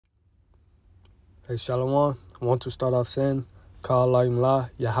Hey, Shalom. I want to start off saying, Kal La, Yahweh,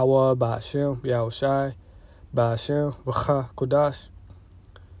 Ba'ashem, Yahushai, Ba'ashem, V'cha, Kodash,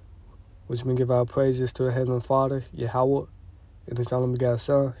 which means give our praises to the Heavenly Father, Yahweh, and His only begotten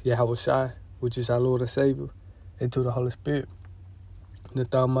Son, Yahushai, which is our Lord and Savior, and to the Holy Spirit.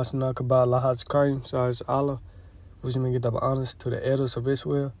 Nathal Mashiach Kabah Lahaz Karim, Sahaj Allah, which means give our honors to the elders of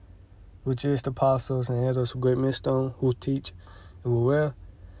Israel, which is the apostles and elders of Great Millstone, who teach and will wear.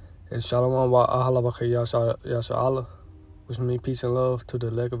 And Shalom wa Ahala Yasha Allah, which means peace and love to the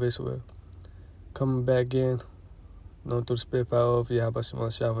elect of Israel. Coming back again, known through the spirit power of Yahweh Shema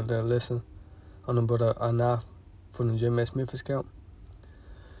Shav, and then listen on the brother Anaf from the JMS Memphis camp.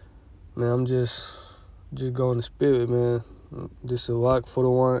 Man, I'm just going to spirit, man. This is Rock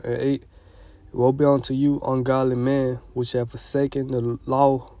 41:8. Woe be unto you, ungodly man, which have forsaken the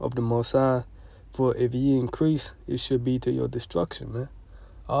law of the Most High, for if ye increase, it should be to your destruction, man.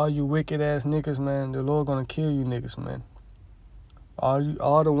 All you wicked ass niggas, man, the Lord gonna kill you niggas, man.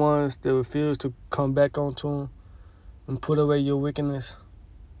 All the ones that refuse to come back onto Him and put away your wickedness,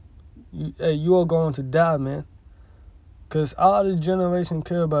 you are going to die, man. Cause all this generation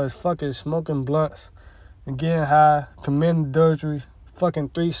care about is fucking smoking blunts and getting high, committing adultery, fucking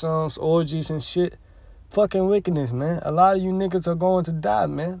threesomes, orgies and shit. Fucking wickedness, man. A lot of you niggas are going to die,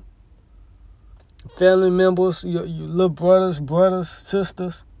 man. Family members, your little brothers,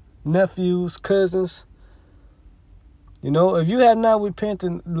 sisters, nephews, cousins. You know, if you have not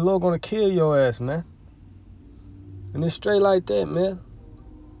repented, the Lord gonna kill your ass, man. And it's straight like that, man.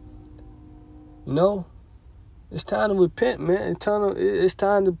 You know, it's time to repent, man. It's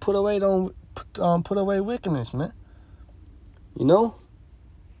time to put away wickedness, man. You know,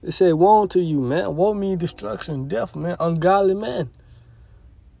 it said, "Woe to you, man. Woe means destruction, death, man. Ungodly man."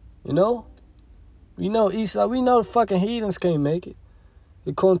 You know. We know Esau, we know the fucking heathens can't make it.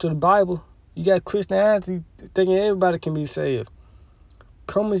 According to the Bible, you got Christianity thinking everybody can be saved.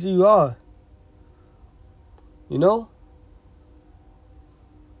 Come as you are. You know?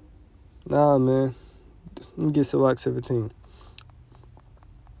 Nah, man. Let me get to Rock 17.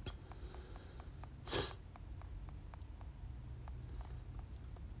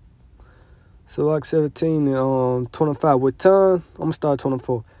 So Rock 17 and 25. Return. I'm going to start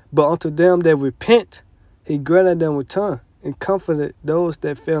 24. But unto them that repent, He granted them return, and comforted those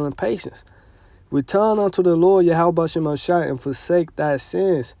that fail in patience. Return unto the Lord Yahweh Shema Shai, and forsake thy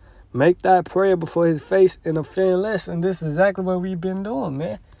sins. Make thy prayer before His face, and offend less. And this is exactly what we've been doing,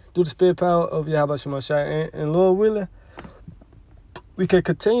 man. Through the spirit power of Yahweh Shema Shai. And Lord willing, we can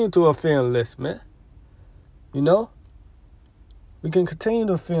continue to offend less, man. You know? We can continue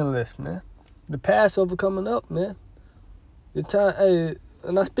to offend less, man. The Passover coming up, man. The time, hey,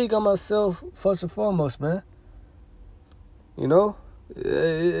 and I speak on myself first and foremost, man. You know,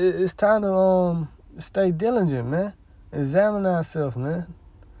 it's time to stay diligent, man. Examine ourselves, man.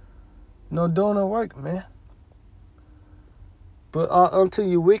 You know, doing the work, man. But until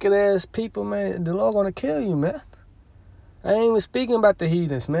you wicked ass people, man, the Lord gonna kill you, man. I ain't even speaking about the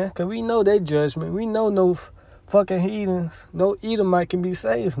heathens, man, cause we know their judgment. We know no fucking heathens, no Edomite can be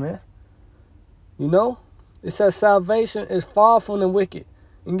saved, man. You know, it says salvation is far from the wicked.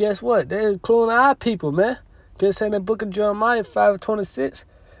 And guess what? They're including our people, man. Guess in the book of Jeremiah 5:26,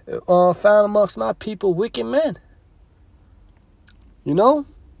 found amongst my people wicked men. You know?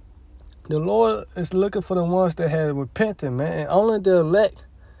 The Lord is looking for the ones that have repented, man. And only the elect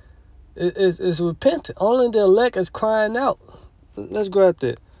is repentant. Only the elect is crying out. Let's grab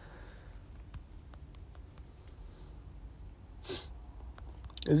that.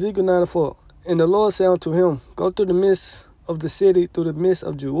 Ezekiel 94. And the Lord said unto him, Go through the midst of the city, through the midst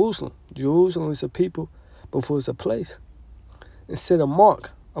of Jerusalem. Jerusalem is a people, before it's a place. And set a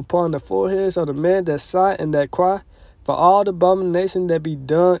mark upon the foreheads of the men that sigh and that cry, for all the abomination that be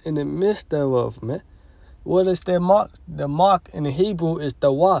done in the midst thereof, man. What is that mark? The mark in the Hebrew is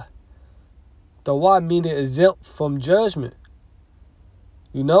Dawah. Dawah meaning exempt from judgment.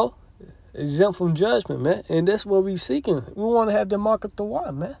 You know? Exempt from judgment, man. And that's what we seeking. We want to have the mark of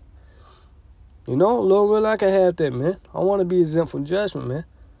Dawah, man. You know, Lord will I can have that, man. I want to be exempt from judgment, man.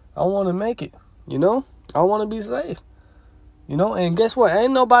 I want to make it, you know. I want to be saved. You know, and guess what?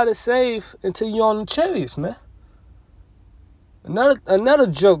 Ain't nobody saved until you're on the chariots, man. Another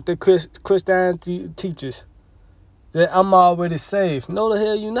joke that Christianity teaches, that I'm already saved. No, the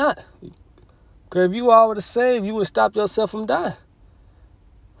hell you not. Because if you already saved, you would stop yourself from dying.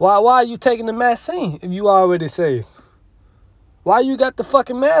 Why are you taking the vaccine if you already saved? Why you got the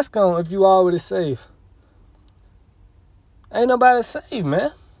fucking mask on if you already saved? Ain't nobody saved,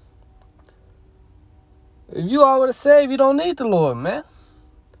 man. If you already saved, you don't need the Lord, man.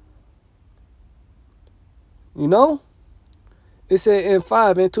 You know? It said in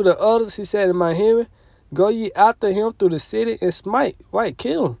 5, and to the others he said in my hearing, go ye after him through the city and smite. Right,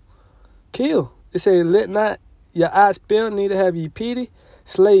 kill him. Kill. It said, let not your eyes fail, neither have ye pity.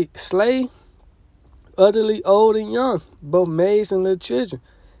 Slay, utterly old and young, both maids and little children,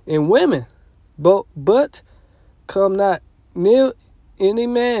 and women. But come not near any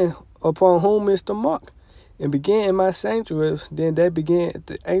man upon whom is the mark. And began in my sanctuaries, then they began at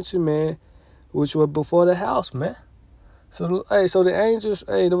the ancient man, which was before the house, man. So the angels,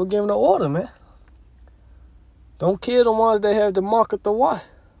 they were giving an order, man. Don't kill the ones that have the mark of the Y.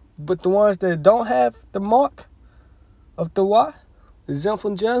 But the ones that don't have the mark of the Y, exempt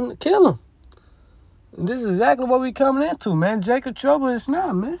from judgment, kill them. And this is exactly what we coming into, man. Jacob trouble is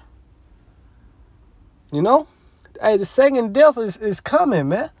now, man. You know? Hey, the second death is coming,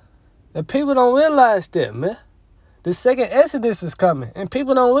 man. And people don't realize that, man. The second Exodus is coming. And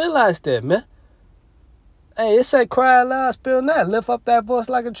people don't realize that, man. Hey, it say cry aloud, spill not. Lift up that voice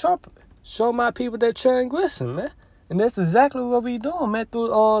like a trumpet. Show my people that transgression, man. And that's exactly what we doing, man.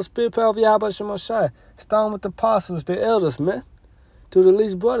 Through spirit power of Yahweh Shemashai. Starting with the apostles, the elders, man. To the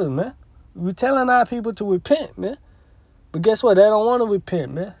least brothers, man. We telling our people to repent, man. But guess what? They don't want to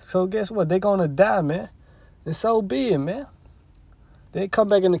repent, man. So guess what? They're going to die, man. And so be it, man. They come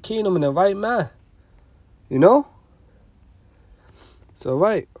back in the kingdom in the right mind. You know? So,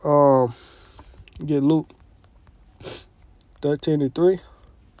 right. Get Luke 13:3.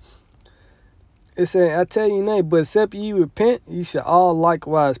 It said, I tell you nay, but except ye repent, ye shall all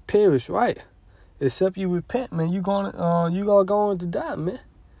likewise perish, right? Except you repent, man, you gonna go to die, man.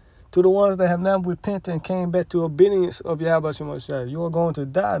 To the ones that have not repented and came back to obedience of Yahweh Shemashai, you are going to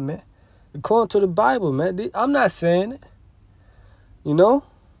die, man. According to the Bible, man. I'm not saying it. You know?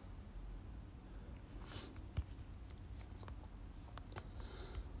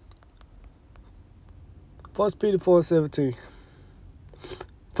 First Peter 4:17.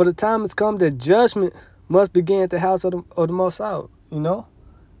 For the time has come that judgment must begin at the house of the Most High, you know?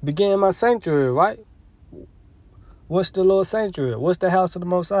 Begin in my sanctuary, right? What's the Lord's sanctuary? What's the house of the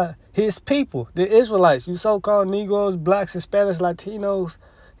Most High? His people, the Israelites, you so-called Negroes, blacks, Hispanics, Latinos,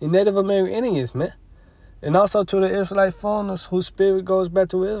 and Native American Indians, man. And also to the Israelite foreigners whose spirit goes back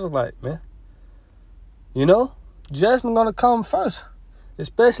to Israelite, man. You know? Judgment gonna come first.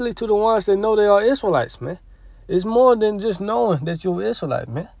 Especially to the ones that know they are Israelites, man. It's more than just knowing that you're Israelite,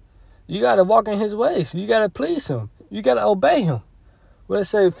 man. You got to walk in his ways. You got to please him. You got to obey him. What they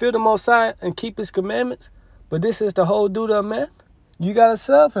say, fear the Most High and keep his commandments. But this is the whole duty of man. You got to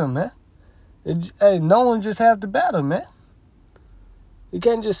serve him, man. Hey, no one just have the battle, man. You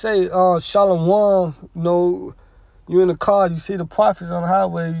can't just say, Shalom, you in the car, you see the prophets on the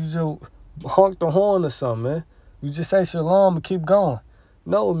highway, you just honk the horn or something, man. You just say shalom and keep going.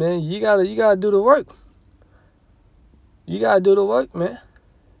 No, man, you gotta do the work. You gotta do the work, man.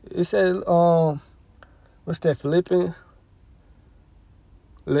 It said, what's that, Philippians?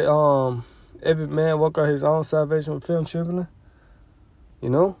 Every man work out his own salvation with fear and trembling. You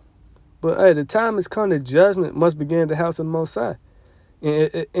know? But hey, the time has come that judgment must begin at the house of the Most High.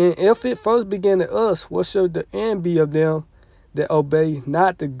 And if it first began at us, what should the end be of them that obey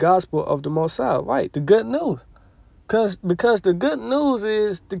not the gospel of the Most High? Right, the good news. Because the good news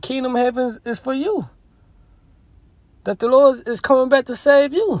is the kingdom of heaven is for you. That the Lord is coming back to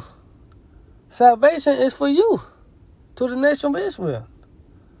save you. Salvation is for you. To the nation of Israel.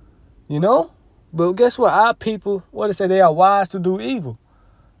 You know? But guess what? Our people, what they say, they are wise to do evil.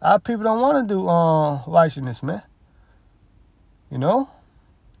 Our people don't want to do righteousness, man. You know?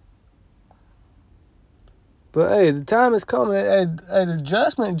 But hey, the time is coming. Hey, the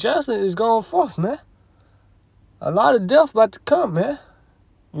judgment is going forth, man. A lot of death about to come, man.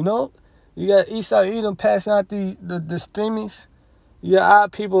 You know? You got Esau Edom passing out the stimmies. You got our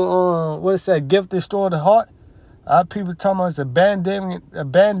people what is that, gift destroy the heart. Our people talking about it's a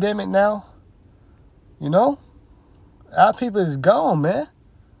pandemic now. You know? Our people is gone, man.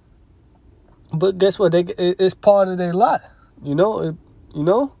 But guess what? It's part of their lot. You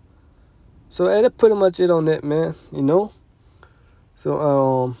know? So hey, that's pretty much it on that, man. You know?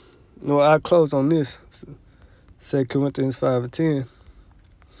 So I'll close on this. 2 Corinthians 5:10.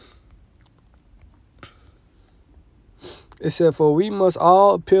 It said, for we must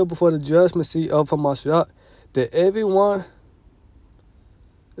all appear before the judgment seat of Hamashiach, that everyone,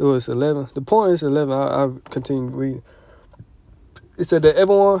 it was 11. The point is 11. I'll continue reading. It said that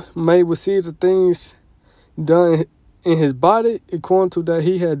everyone may receive the things done in his body according to that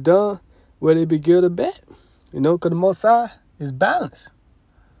he had done, whether it be good or bad. You know, because the Most High is balanced.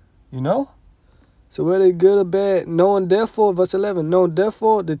 You know? So whether it's good or bad, knowing therefore, verse 11, knowing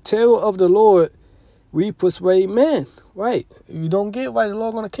therefore the terror of the Lord we persuade men, right? If you don't get right, the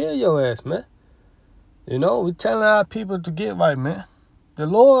Lord gonna kill your ass, man. You know, we telling our people to get right, man. The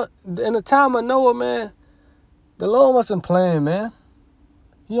Lord, in the time of Noah, man, the Lord wasn't playing, man.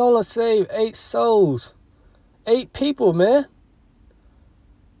 He only saved 8 souls, 8 people, man.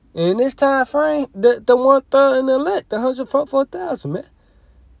 In this time frame, the 1/3 in the elect, the 144,000, man.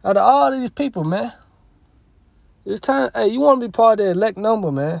 Out of all these people, man. It's time, hey, you want to be part of the elect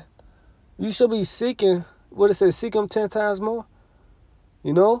number, man. You should be seeking, what it says, seek him 10 times more.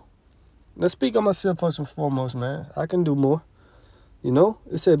 You know? Let's speak on myself first and foremost, man. I can do more. You know?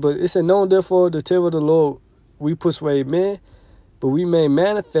 It said, known therefore the terror of the Lord, we persuade men, but we may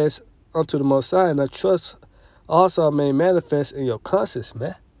manifest unto the Most High, and our trust also may manifest in your conscience,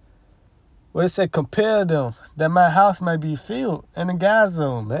 man. What it said, compare them, that my house may be filled in the Gaza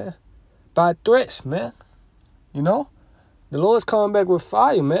zone, man. By threats, man. You know? The Lord's coming back with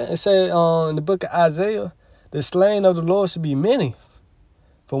fire, man. It said in the book of Isaiah, the slain of the Lord should be many.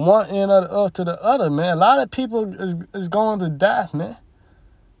 From one end of the earth to the other, man. A lot of people is going to die, man.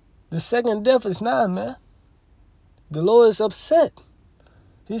 The second death is now, man. The Lord is upset.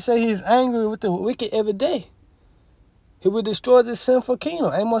 He said he's angry with the wicked every day. He will destroy this sinful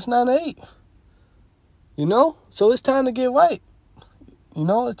kingdom. Amos 9:8. You know? So it's time to get right. You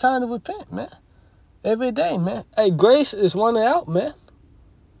know, it's time to repent, man. Every day, man. Hey, grace is running out, man.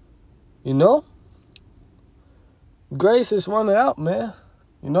 You know? Grace is running out, man.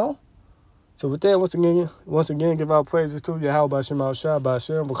 You know? So with that, once again, give our praises to Yahweh B'Shem Shai,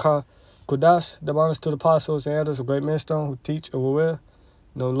 B'Shem B'Cha Kodash, the honors to the apostles and elders of great millstone who teach and will.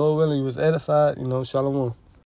 You know, Lord willing, you was edified. You know, Shalom.